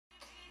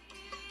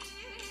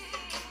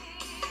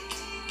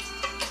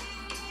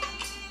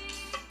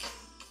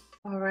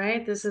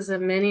right, this is a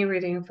mini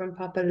reading from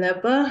Papa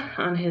Legba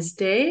on his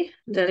day,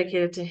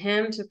 dedicated to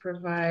him to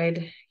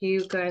provide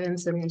you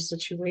guidance in your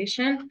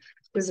situation.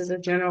 This is a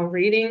general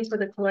reading for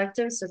the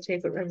collective, so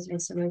take what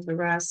resonates and leave the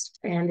rest.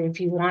 And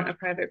if you want a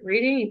private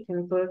reading, you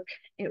can book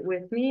it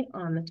with me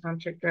on the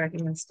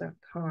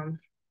tantricdragoness.com.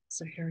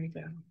 So here we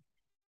go.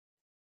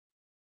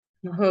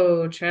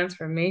 Oh,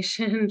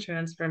 transformation,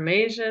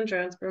 transformation,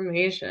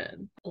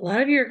 transformation. A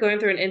lot of you are going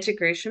through an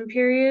integration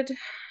period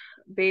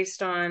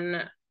based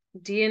on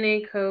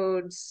DNA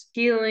codes,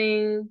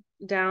 healing,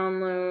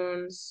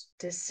 downloads,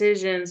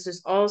 decisions,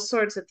 just all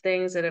sorts of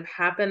things that have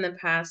happened the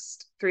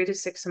past 3 to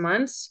 6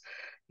 months.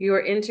 You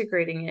are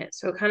integrating it.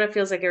 So it kind of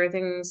feels like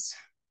everything's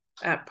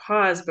at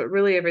pause, but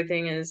really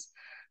everything is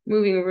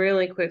moving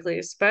really quickly,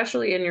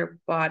 especially in your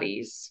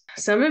bodies.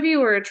 Some of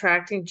you are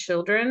attracting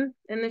children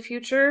in the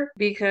future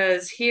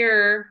because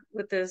here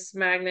with this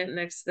magnet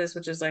next to this,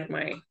 which is like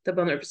the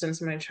bone that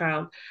represents my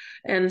child,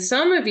 and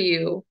some of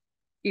you,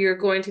 you're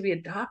going to be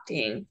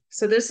adopting.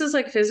 So this is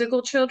like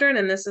physical children,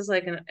 and this is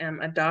like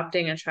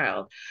adopting a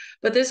child.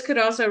 But this could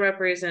also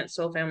represent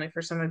soul family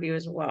for some of you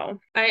as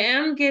well. I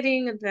am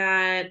getting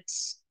that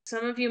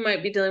some of you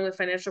might be dealing with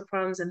financial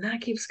problems, and that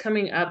keeps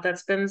coming up.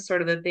 That's been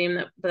sort of the theme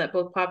that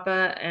both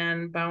Papa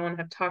and Bowen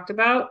have talked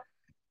about.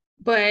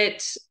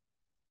 But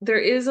there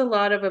is a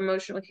lot of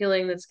emotional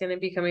healing that's going to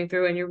be coming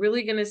through, and you're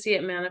really going to see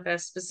it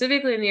manifest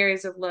specifically in the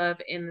areas of love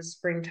in the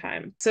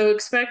springtime. So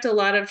expect a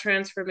lot of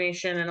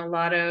transformation and a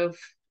lot of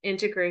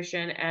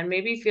integration, and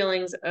maybe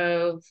feelings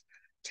of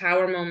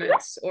tower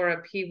moments or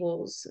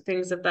upheavals,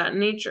 things of that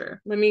nature.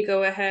 Let me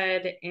go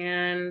ahead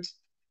and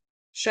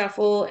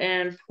shuffle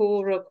and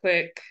pull real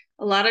quick.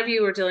 A lot of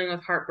you are dealing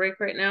with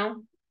heartbreak right now.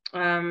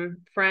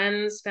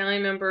 Friends, family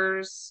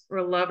members,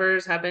 or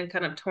lovers have been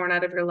kind of torn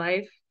out of your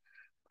life,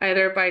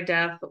 either by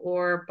death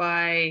or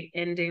by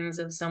endings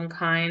of some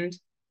kind.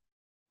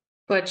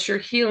 But you're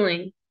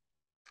healing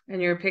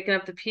and you're picking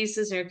up the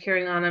pieces and you're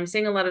carrying on. I'm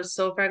seeing a lot of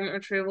soul fragment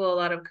retrieval, a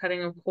lot of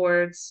cutting of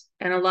cords,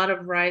 and a lot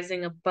of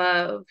rising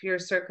above your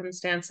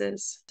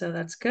circumstances. So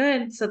that's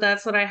good. So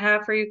that's what I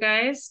have for you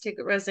guys. Take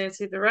what resonates,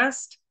 leave the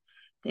rest.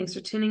 Thanks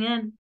for tuning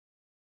in.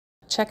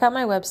 Check out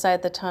my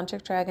website,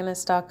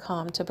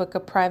 thetantricdragoness.com, to book a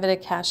private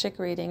akashic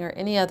reading or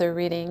any other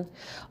reading.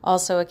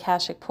 Also,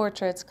 akashic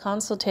portraits,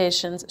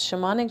 consultations,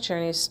 shamanic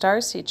journeys,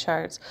 starseed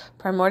charts,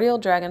 primordial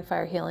dragon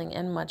fire healing,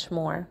 and much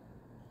more.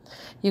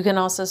 You can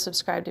also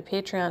subscribe to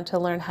Patreon to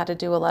learn how to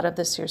do a lot of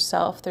this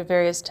yourself through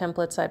various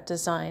templates I've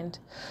designed.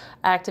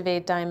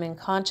 Activate Diamond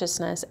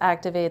Consciousness,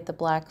 Activate the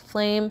Black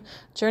Flame,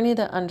 Journey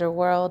the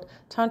Underworld,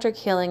 Tantric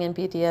Healing and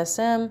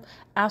BDSM,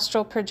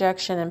 Astral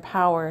Projection and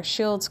Power,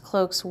 Shields,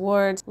 Cloaks,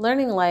 Wards,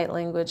 Learning Light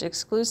Language,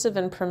 exclusive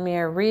and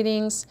premiere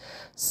readings,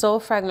 Soul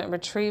Fragment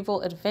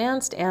Retrieval,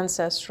 Advanced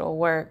Ancestral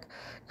Work,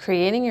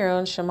 Creating Your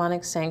Own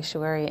Shamanic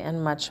Sanctuary,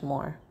 and much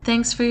more.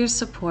 Thanks for your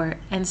support,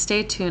 and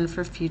stay tuned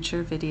for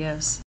future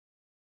videos.